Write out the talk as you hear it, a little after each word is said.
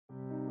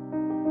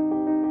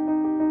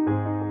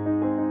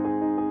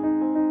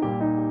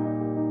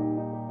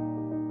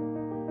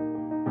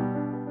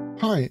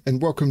Hi,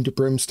 and welcome to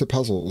BremSter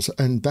Puzzles,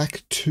 and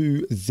back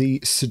to the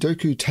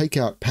Sudoku Take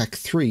Out Pack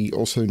 3,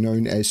 also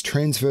known as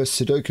Transverse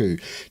Sudoku.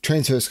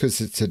 Transverse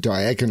because it's a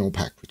diagonal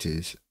pack, which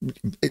is,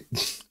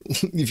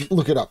 if you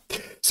look it up.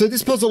 So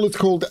this puzzle is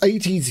called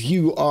 80s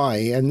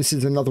UI, and this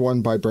is another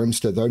one by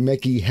BremSter, though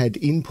Maggie had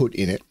input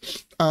in it.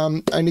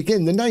 And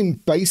again, the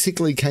name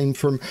basically came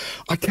from,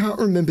 I can't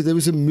remember, there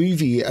was a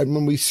movie, and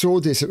when we saw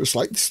this, it was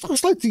like, this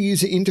looks like the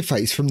user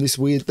interface from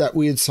that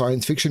weird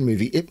science fiction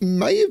movie. It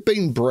may have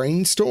been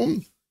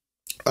Brainstorm.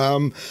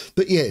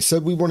 But yeah, so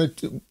we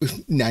wanted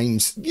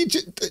names.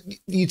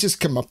 You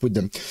just come up with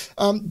them.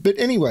 But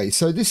anyway,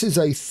 so this is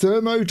a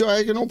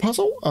thermodiagonal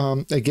puzzle.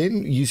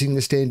 Again, using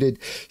the standard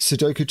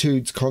Sudoku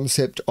Tudes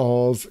concept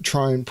of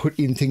try and put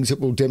in things that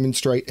will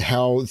demonstrate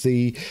how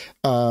the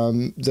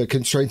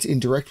constraints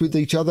interact with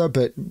each other.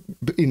 But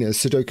in a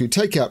Sudoku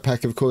takeout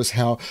pack, of course,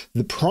 how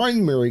the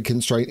primary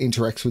constraint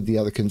interacts with the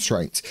other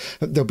constraints.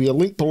 There'll be a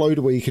link below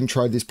to where you can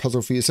try this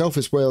puzzle for yourself,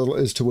 as well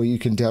as to where you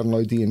can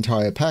download the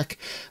entire pack.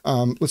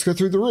 Let's go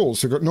through the rules.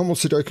 So we've got normal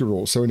Sudoku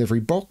rules. So in every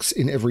box,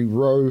 in every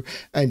row,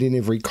 and in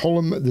every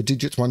column, the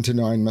digits 1 to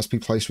 9 must be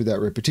placed without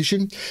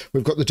repetition.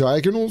 We've got the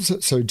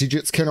diagonals. So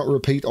digits cannot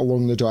repeat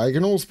along the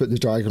diagonals, but the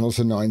diagonals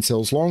are 9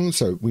 cells long,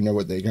 so we know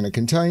what they're going to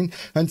contain.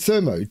 And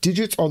thermo.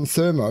 Digits on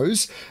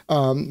thermos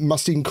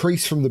must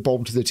increase from the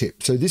bulb to the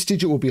tip. So this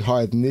digit will be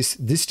higher than this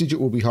digit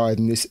will be higher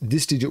than this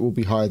digit will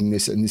be higher than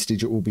this, and this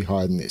digit will be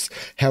higher than this.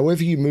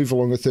 However you move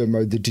along a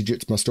thermo, the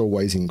digits must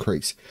always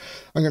increase.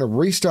 I'm going to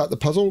restart the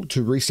puzzle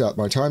to restart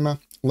my timer.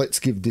 Let's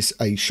give this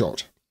a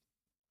shot.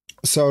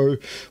 So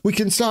we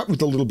can start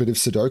with a little bit of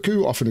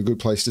Sudoku, often a good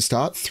place to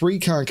start. 3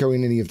 can't go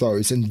in any of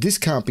those, and this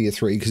can't be a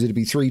 3 because it'd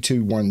be 3,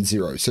 2, 1,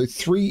 0. So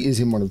 3 is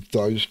in one of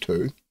those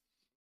two.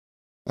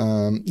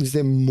 Is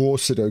there more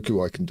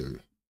Sudoku I can do?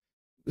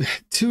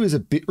 2 is a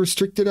bit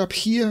restricted up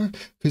here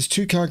because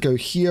 2 can't go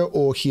here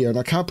or here, and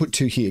I can't put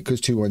 2 here because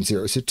 2, 1,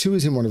 0. So 2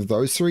 is in one of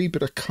those 3,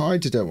 but I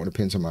kind of don't want to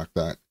pencil mark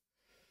that.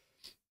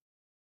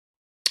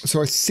 So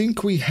I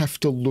think we have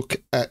to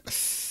look at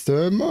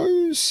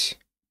thermos.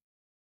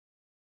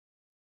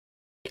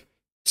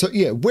 So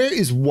yeah, where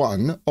is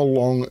 1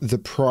 along the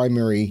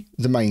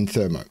main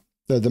thermo,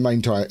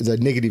 the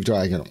negative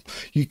diagonal?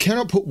 You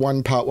cannot put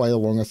 1 partway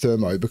along a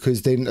thermo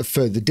because then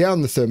further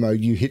down the thermo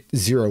you hit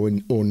 0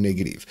 or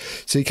negative.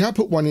 So you can't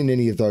put 1 in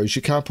any of those.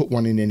 You can't put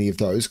 1 in any of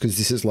those because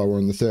this is lower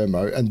in the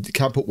thermo, and you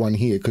can't put 1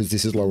 here because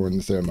this is lower in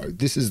the thermo.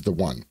 This is the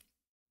 1.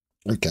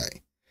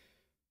 Okay.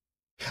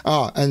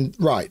 And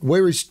right,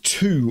 where is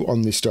 2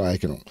 on this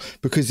diagonal?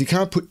 Because you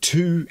can't put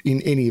 2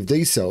 in any of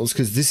these cells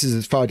because this is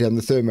as far down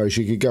the thermo as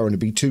you could go and it'd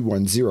be 2,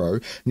 1, 0.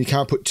 And you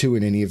can't put 2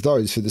 in any of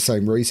those for the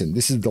same reason.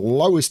 This is the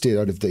lowest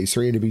out of these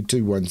 3 and it'd be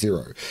 2, 1,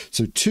 0.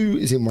 So 2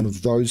 is in one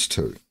of those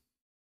 2.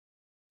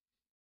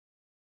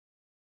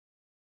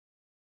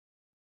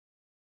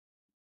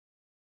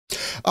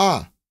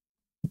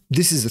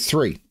 This is a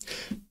 3.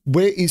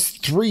 Where is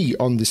 3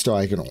 on this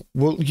diagonal?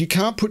 Well, you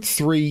can't put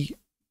 3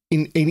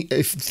 in any,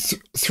 if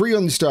 3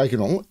 on this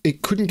diagonal,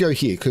 it couldn't go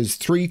here because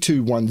 3,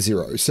 2, 1,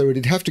 0. So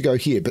it'd have to go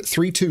here, but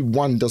 3, 2,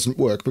 1 doesn't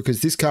work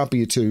because this can't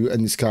be a 2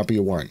 and this can't be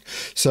a 1.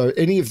 So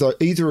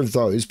either of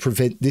those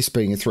prevent this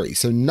being a 3.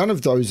 So none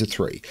of those are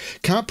 3.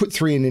 Can't put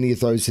 3 in any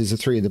of those. There's a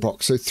 3 in the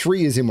box. So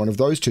 3 is in one of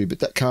those 2, but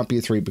that can't be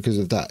a 3 because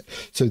of that.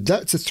 So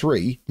that's a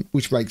 3,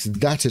 which makes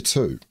that a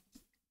 2.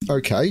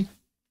 Okay.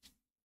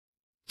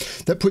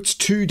 That puts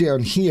 2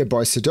 down here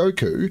by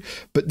Sudoku,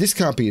 but this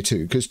can't be a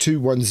 2 because 2,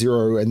 1,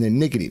 0 and then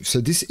negative. So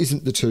this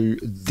isn't the 2,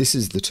 this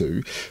is the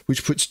 2,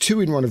 which puts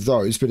 2 in one of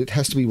those, but it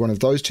has to be one of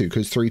those 2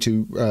 because 3,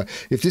 2,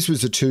 if this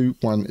was a 2,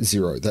 1,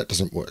 0, that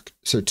doesn't work.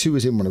 So 2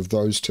 is in one of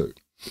those 2.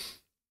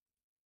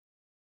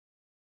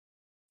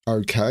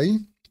 Okay.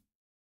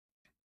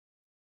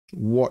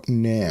 What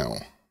now?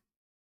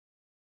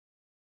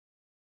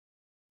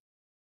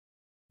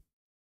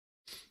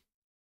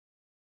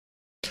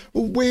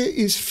 Well, where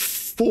is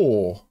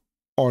 4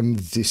 on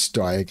this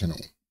diagonal?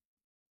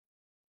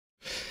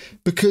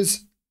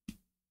 Because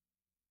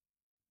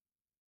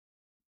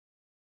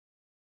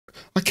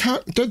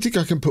don't think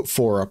I can put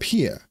 4 up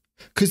here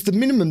because the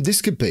minimum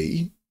this could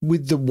be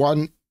with the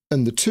 1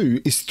 and the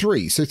 2 is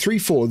 3. So 3,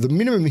 4, the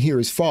minimum here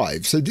is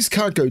 5. So this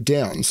can't go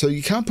down. So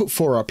you can't put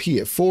 4 up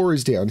here. 4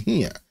 is down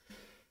here.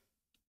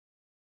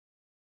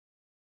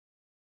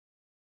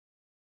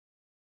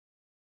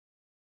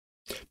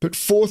 But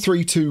 4,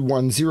 3, 2,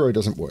 1, 0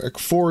 doesn't work.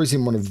 4 is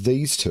in one of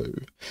these 2.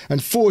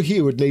 And 4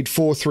 here would need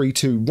 4, 3,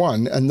 2,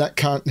 1, and that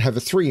can't have a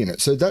 3 in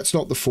it. So that's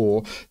not the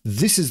 4.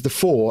 This is the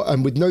 4,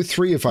 and with no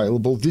 3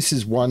 available, this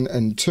is 1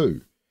 and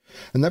 2.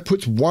 And that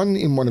puts 1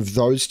 in one of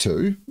those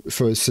 2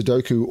 for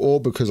Sudoku, or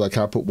because I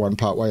can't put 1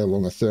 partway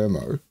along a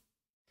thermo.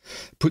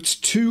 Puts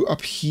 2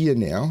 up here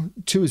now.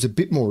 2 is a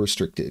bit more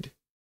restricted.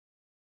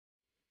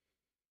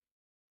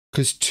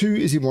 Because 2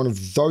 is in one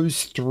of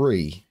those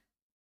 3.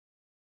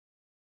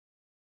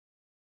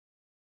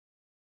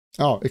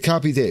 Oh, it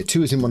can't be there.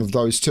 2 is in one of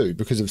those 2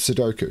 because of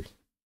Sudoku.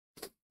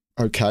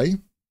 Okay.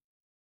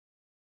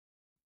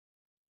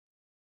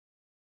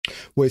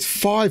 Where's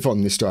 5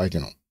 on this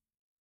diagonal?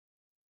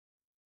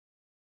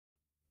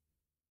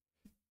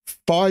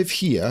 5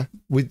 here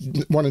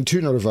with 1 and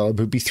 2 not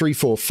available would be 3,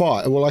 4,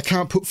 5. Well, I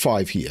can't put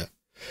 5 here.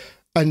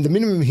 And the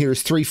minimum here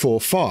is 3, 4,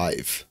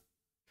 5.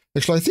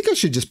 Actually, I think I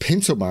should just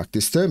pencil mark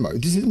this thermo.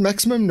 This is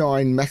maximum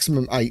 9,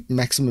 maximum 8,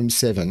 maximum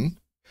 7,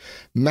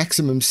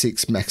 maximum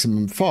 6,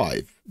 maximum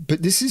 5.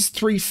 But this is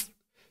 3,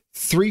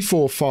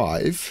 4,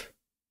 5,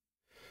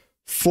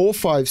 4,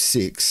 5,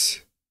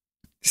 6,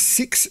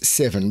 6,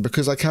 7,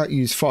 because I can't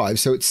use 5.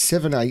 So it's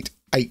 7, 8,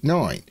 8,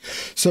 9.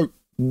 So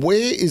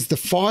where is the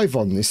 5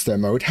 on this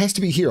thermo? It has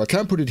to be here. I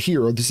can't put it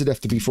here, or this would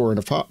have to be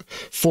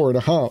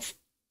 4.5.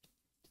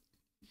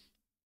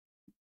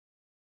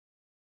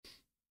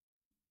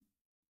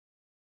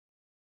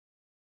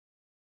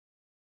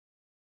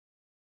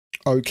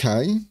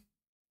 Okay.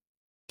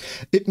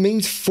 It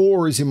means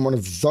 4 is in one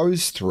of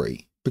those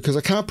 3, because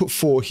I can't put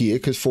 4 here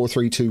because 4,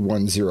 3, 2,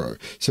 1, 0.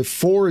 So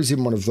 4 is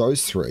in one of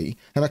those 3,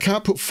 and I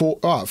can't put 4.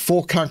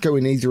 4 can't go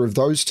in either of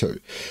those 2,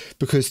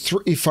 because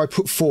if I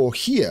put 4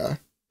 here,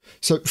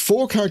 so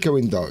 4 can't go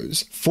in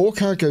those. 4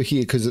 can't go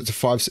here because it's a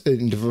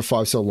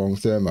 5-cell long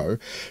thermo.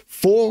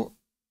 4.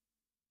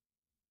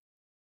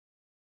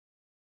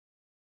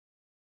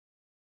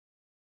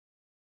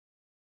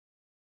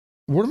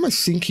 What am I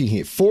thinking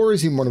here? 4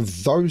 is in one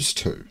of those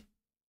 2.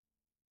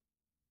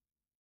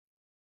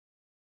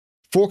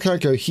 4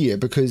 can't go here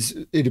because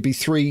it'd be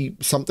 3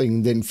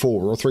 something then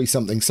 4, or 3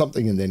 something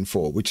something and then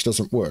 4, which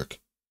doesn't work.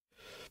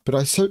 But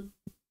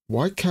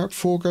why can't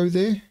 4 go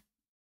there?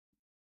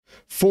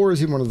 4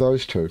 is in one of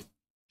those 2.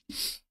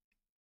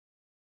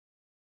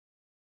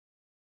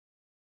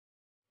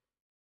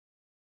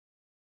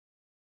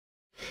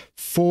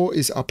 Four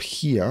is up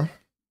here.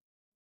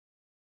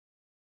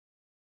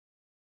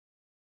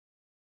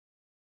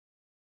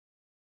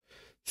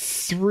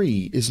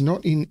 Three is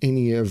not in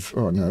any of,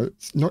 oh no,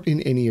 it's not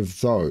in any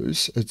of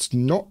those. It's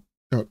not,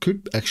 no, it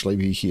could actually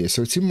be here.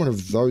 So it's in one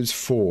of those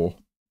 4.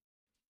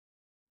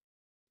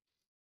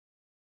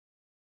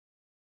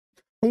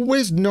 Well,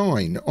 where's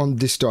 9 on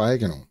this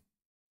diagonal?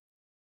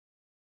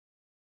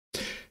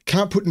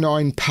 Can't put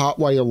 9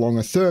 partway along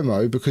a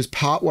thermo, because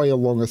partway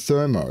along a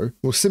thermo,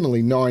 well,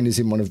 similarly, 9 is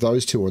in one of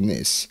those 2 on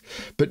this.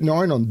 But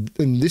 9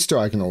 in this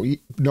diagonal,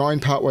 9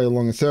 partway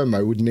along a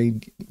thermo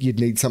you'd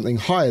need something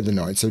higher than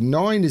 9. So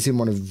 9 is in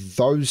one of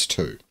those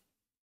 2.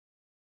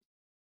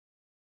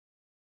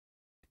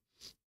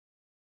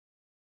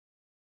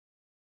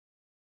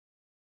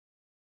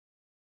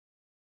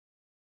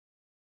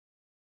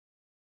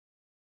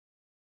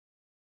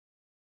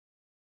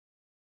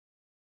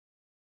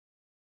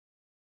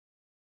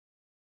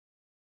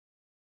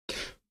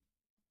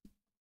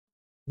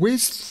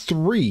 Where's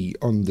 3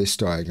 on this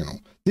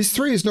diagonal? This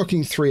 3 is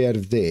knocking 3 out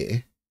of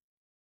there.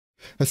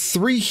 A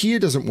 3 here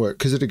doesn't work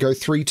because it'd go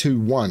 3, 2,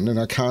 1, and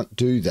I can't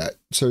do that.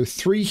 So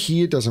 3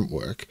 here doesn't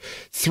work.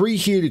 3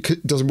 here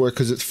doesn't work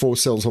because it's 4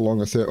 cells along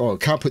a third. Oh, I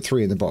can't put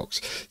 3 in the box.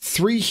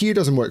 3 here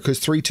doesn't work because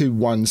 3, 2,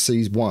 1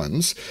 sees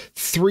 1s.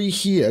 3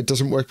 here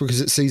doesn't work because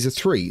it sees a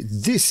 3.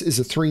 This is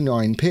a 3,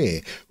 9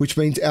 pair, which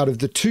means out of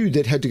the 2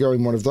 that had to go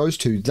in one of those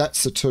 2,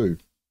 that's the 2.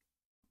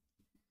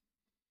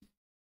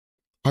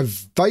 I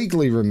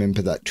vaguely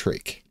remember that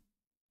trick.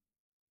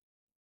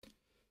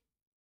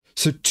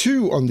 So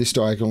 2 on this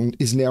diagonal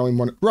is now in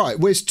one. Right,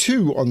 where's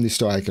 2 on this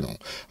diagonal?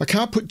 I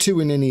can't put 2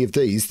 in any of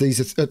these.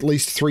 These are at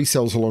least 3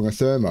 cells along a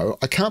thermo.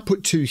 I can't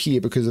put 2 here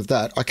because of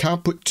that. I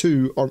can't put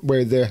 2 on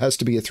where there has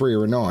to be a 3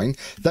 or a 9.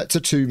 That's a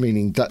 2,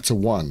 meaning that's a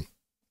 1.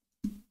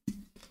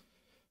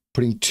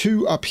 Putting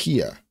 2 up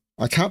here.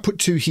 I can't put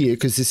 2 here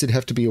because this would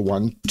have to be a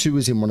 1. 2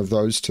 is in one of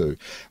those 2.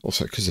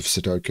 Also because of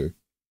Sudoku.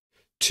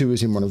 2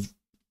 is in one of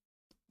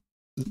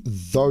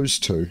those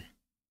 2.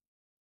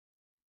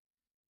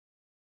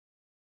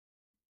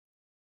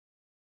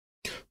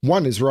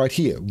 One is right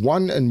here.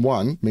 1 and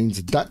 1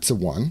 means that's a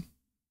 1.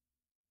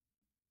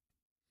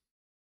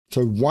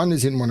 So 1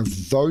 is in one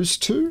of those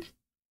 2,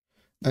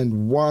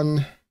 and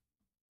 1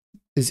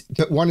 is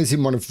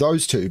in one of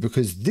those 2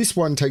 because this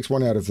one takes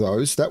 1 out of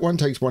those. That one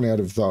takes 1 out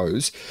of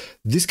those.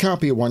 This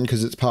can't be a 1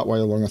 because it's partway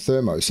along a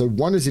thermo. So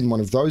 1 is in one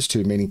of those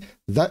 2, meaning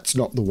that's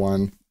not the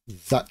 1.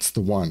 That's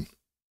the 1.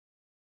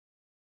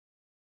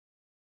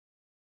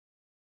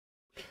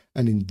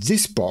 And in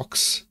this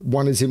box,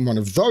 1 is in one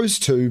of those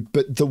 2,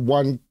 but the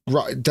 1,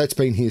 right, that's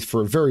been here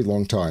for a very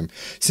long time.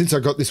 Since I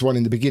got this 1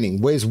 in the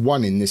beginning, where's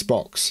 1 in this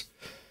box?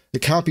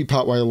 It can't be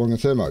partway along a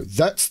thermo.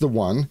 That's the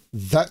 1,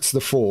 that's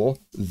the 4,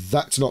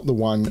 that's not the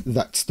 1,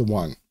 that's the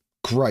 1.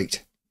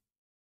 Great.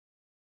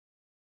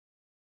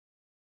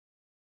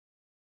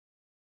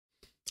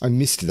 I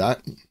missed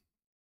that.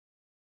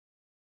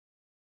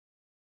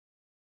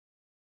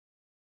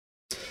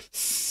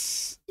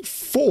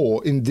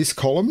 4 in this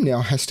column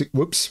now has to,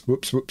 whoops.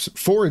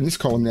 4 in this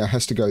column now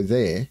has to go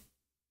there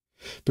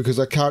because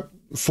I can't,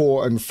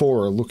 4 and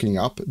 4 are looking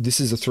up. This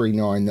is a 3,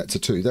 9, that's a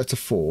 2, that's a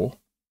 4.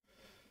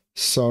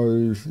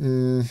 So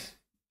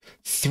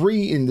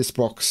 3 in this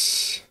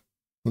box,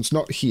 well, it's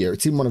not here,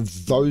 it's in one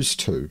of those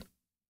 2.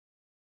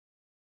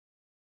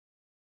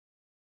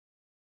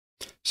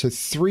 So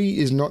 3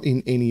 is not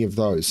in any of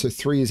those. So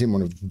 3 is in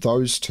one of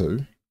those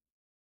 2.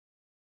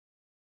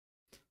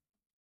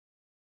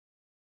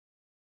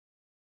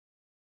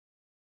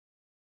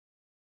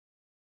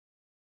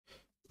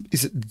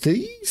 Is it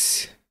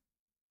these?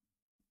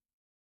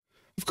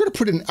 I've got to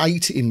put an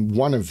 8 in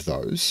one of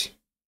those.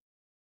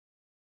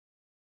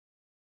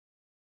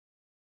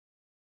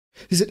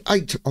 Is it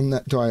 8 on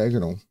that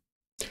diagonal?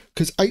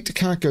 Because 8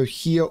 can't go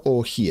here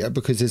or here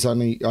because there's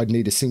only, I'd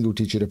need a single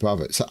digit above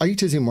it. So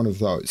 8 is in one of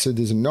those. So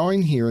there's a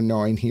 9 here, a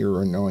 9 here,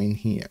 or a 9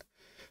 here.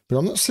 But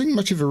I'm not seeing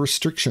much of a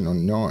restriction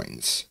on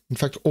 9s. In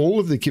fact, all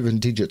of the given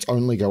digits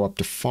only go up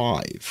to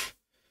 5.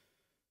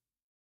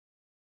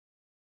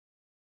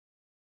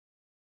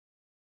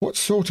 What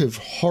sort of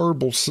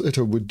horrible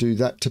sitter would do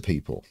that to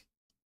people?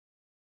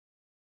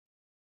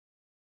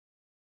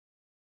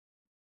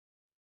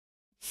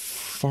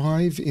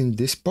 5 in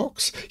this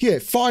box? Yeah,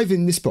 5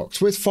 in this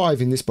box. Where's 5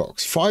 in this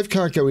box? 5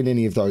 can't go in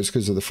any of those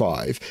because of the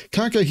 5.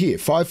 Can't go here.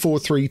 5, 4,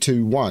 3,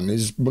 2, 1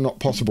 is not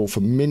possible for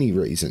many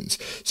reasons.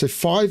 So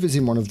 5 is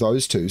in one of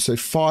those two. So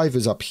 5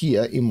 is up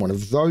here in one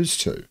of those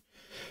two.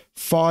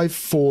 5,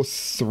 4,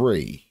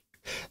 3.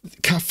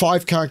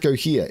 5 can't go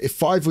here. If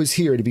 5 was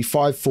here, it'd be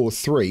 5, 4,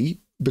 3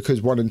 because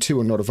 1 and 2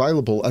 are not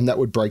available, and that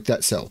would break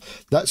that cell.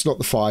 That's not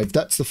the 5.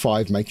 That's the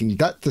 5, making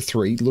that the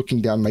 3, looking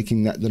down,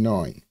 making that the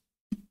 9.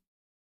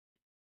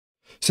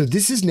 So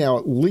this is now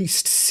at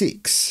least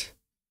 6.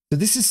 So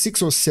this is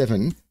 6 or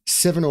 7,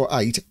 7 or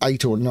 8,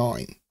 8 or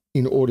 9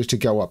 in order to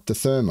go up the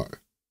thermo.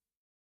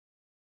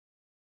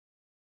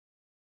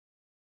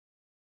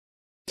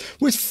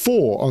 Where's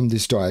 4 on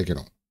this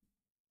diagonal?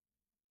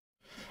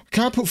 I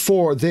can't put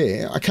 4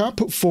 there. I can't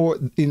put 4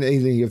 in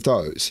any of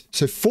those.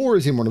 So 4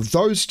 is in one of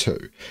those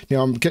two.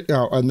 Now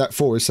and that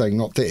 4 is saying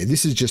not there.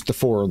 This is just the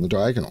 4 on the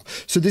diagonal.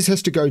 So this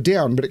has to go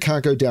down, but it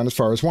can't go down as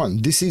far as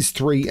 1. This is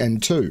 3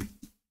 and 2.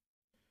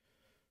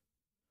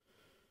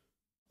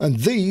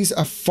 And these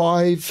are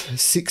 5,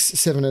 6,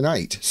 7, and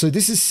 8. So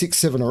this is 6,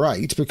 7, or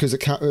 8 because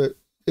it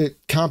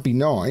can't be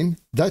 9.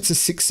 That's a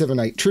 6, 7,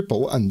 8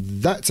 triple, and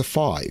that's a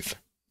 5.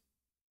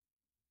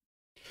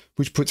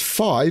 Which puts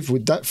 5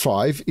 with that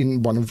 5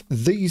 in one of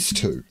these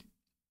two.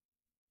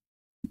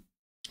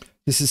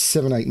 This is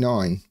 7, 8,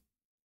 9.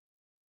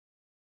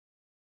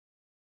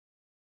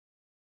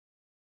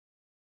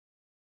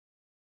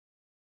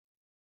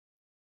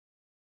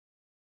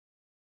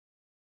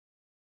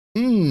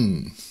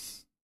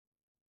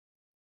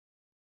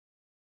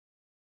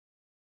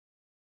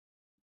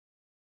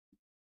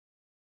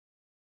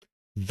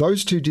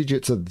 Those two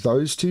digits are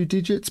those two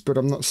digits, but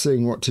I'm not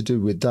seeing what to do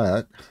with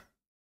that.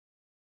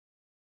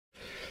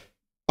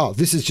 Oh,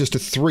 this is just a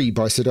 3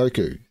 by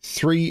Sudoku.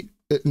 3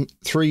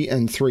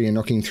 and 3 are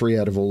knocking 3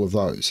 out of all of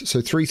those.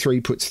 So 3,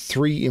 3 puts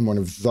 3 in one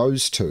of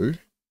those two.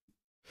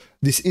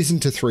 This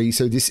isn't a 3,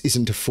 so this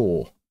isn't a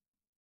 4.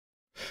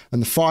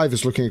 And the 5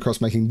 is looking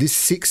across, making this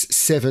 6,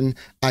 7,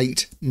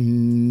 8,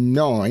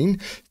 9.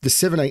 The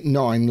 7, 8,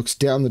 9 looks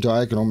down the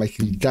diagonal,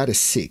 making that a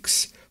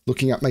 6.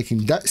 Looking up,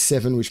 making that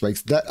 7, which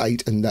makes that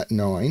 8 and that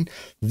 9.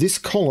 This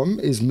column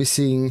is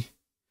missing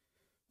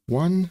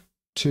 1,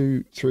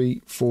 2,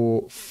 3,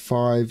 4,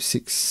 5,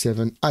 6,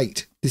 7,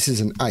 8. This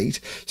is an 8.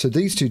 So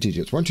these two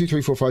digits, 1, 2,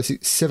 3, 4, 5,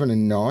 6, 7,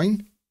 and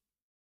 9.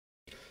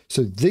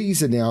 So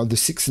these are now the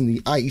 6 and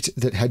the 8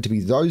 that had to be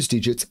those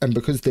digits. And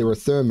because they're a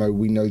thermo,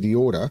 we know the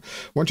order.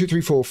 1, 2, 3,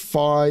 4,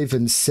 5,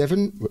 and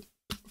 7.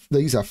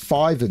 These are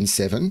 5 and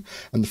 7.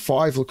 And the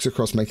 5 looks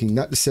across, making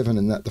that the 7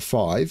 and that the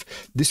 5.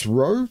 This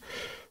row,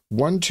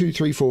 1, 2,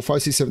 3, 4,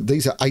 5, 6, 7.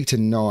 These are 8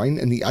 and 9.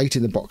 And the 8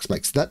 in the box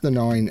makes that the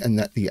 9 and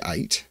that the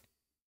 8.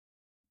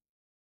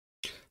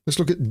 Let's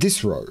look at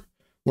this row.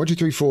 1, 2,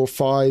 3, 4,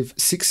 5,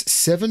 6,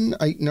 7,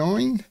 8,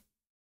 9.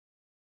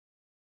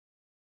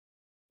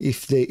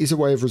 If there is a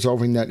way of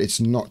resolving that, it's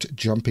not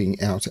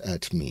jumping out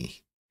at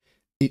me.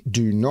 It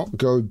do not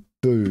go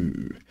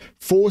boo.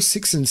 4,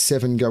 6, and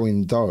 7 go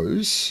in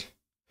those.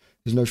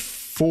 There's no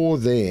 4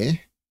 there.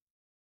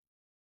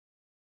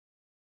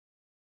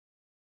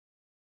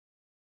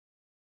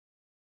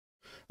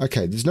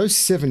 Okay, there's no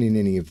 7 in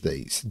any of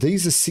these.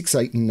 These are 6,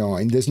 8, and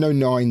 9. There's no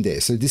 9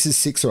 there. So this is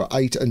 6 or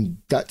 8, and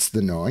that's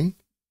the 9.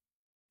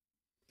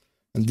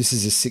 And this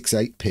is a 6,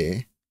 8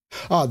 pair.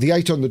 Ah, the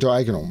 8 on the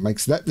diagonal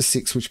makes that the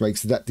 6, which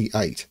makes that the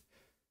 8.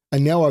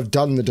 And now I've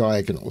done the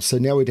diagonal. So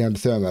now we're down to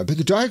thermo. But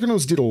the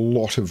diagonals did a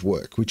lot of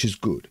work, which is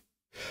good.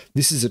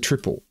 This is a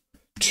triple.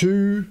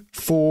 2,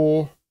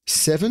 4,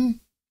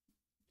 7.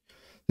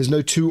 There's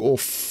no 2 or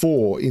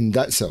 4 in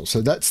that cell.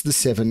 So that's the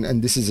 7,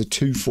 and this is a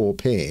 2, 4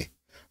 pair.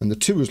 And the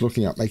 2 is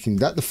looking up, making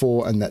that the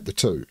 4 and that the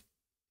 2.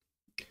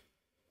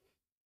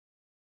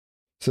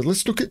 So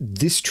let's look at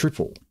this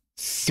triple.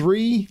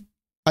 3,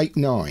 8,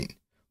 9.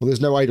 Well, there's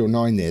no 8 or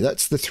 9 there.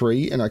 That's the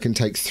 3, and I can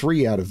take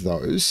 3 out of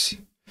those.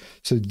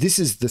 So this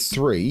is the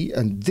 3,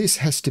 and this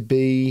has to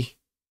be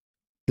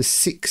the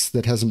 6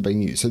 that hasn't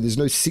been used. So there's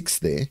no 6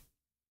 there.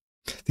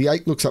 The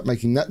 8 looks up,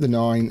 making that the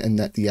 9 and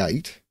that the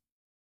 8.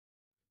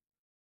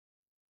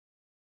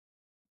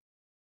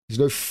 There's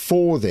no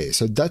 4 there.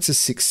 So that's a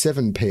 6,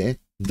 7 pair.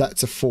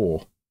 That's a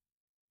 4.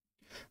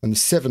 And the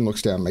 7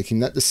 looks down, making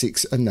that the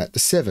 6 and that the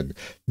 7.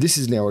 This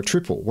is now a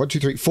triple. 1, 2,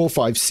 3, 4,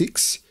 5,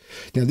 6.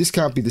 Now, this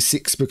can't be the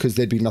 6 because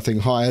there'd be nothing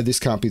higher. This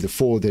can't be the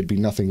 4, there'd be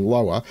nothing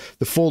lower.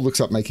 The 4 looks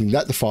up making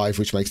that the 5,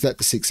 which makes that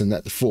the 6, and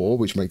that the 4,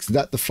 which makes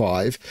that the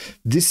 5.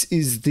 This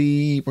is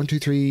the 1, 2,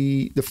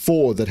 3, the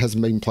 4 that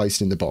hasn't been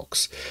placed in the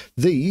box.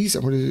 These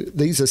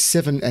are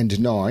 7 and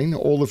 9,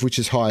 all of which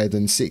is higher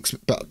than 6,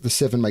 but the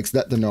 7 makes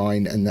that the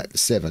 9 and that the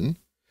 7.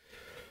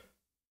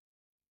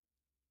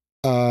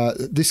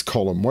 This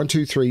column, 1,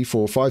 2, 3,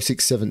 4, 5,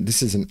 6, 7,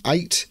 this is an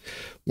 8.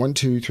 1,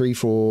 2, 3,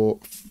 4,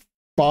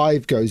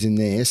 5 goes in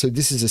there. So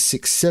this is a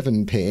 6,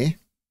 7 pair.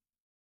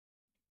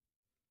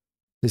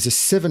 There's a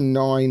 7,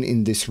 9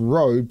 in this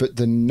row, but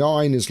the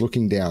 9 is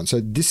looking down. So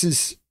this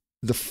is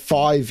the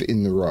 5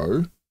 in the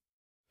row.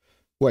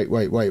 Wait.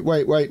 I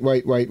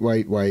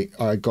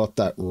got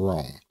that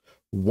wrong.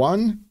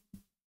 1,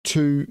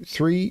 2,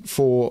 3,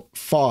 4,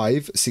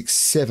 5, 6,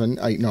 7,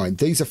 8, 9.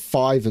 These are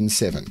 5 and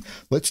 7.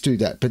 Let's do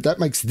that. But that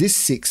makes this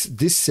 6,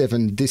 this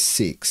 7, this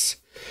 6.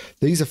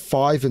 These are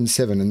 5 and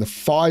 7, and the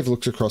 5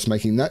 looks across,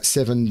 making that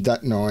 7,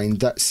 that 9,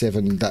 that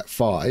 7, that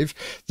 5.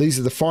 These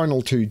are the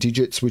final 2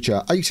 digits, which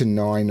are 8 and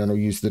 9, and I'll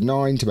use the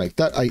 9 to make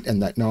that 8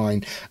 and that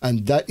 9,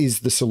 and that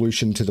is the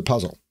solution to the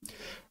puzzle.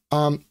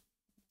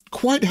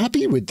 Quite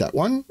happy with that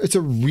one. It's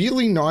a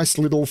really nice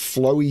little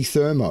flowy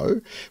thermo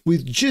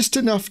with just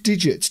enough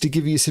digits to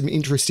give you some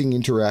interesting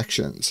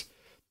interactions.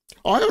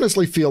 I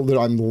honestly feel that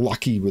I'm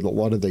lucky with a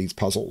lot of these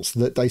puzzles,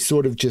 that they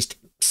sort of just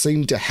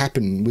seem to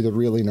happen with a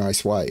really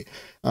nice way.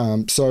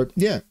 So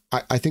yeah,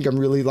 I think I'm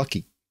really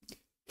lucky.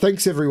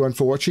 Thanks everyone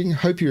for watching.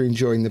 Hope you're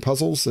enjoying the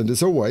puzzles, and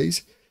as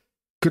always,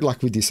 good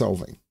luck with your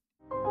solving.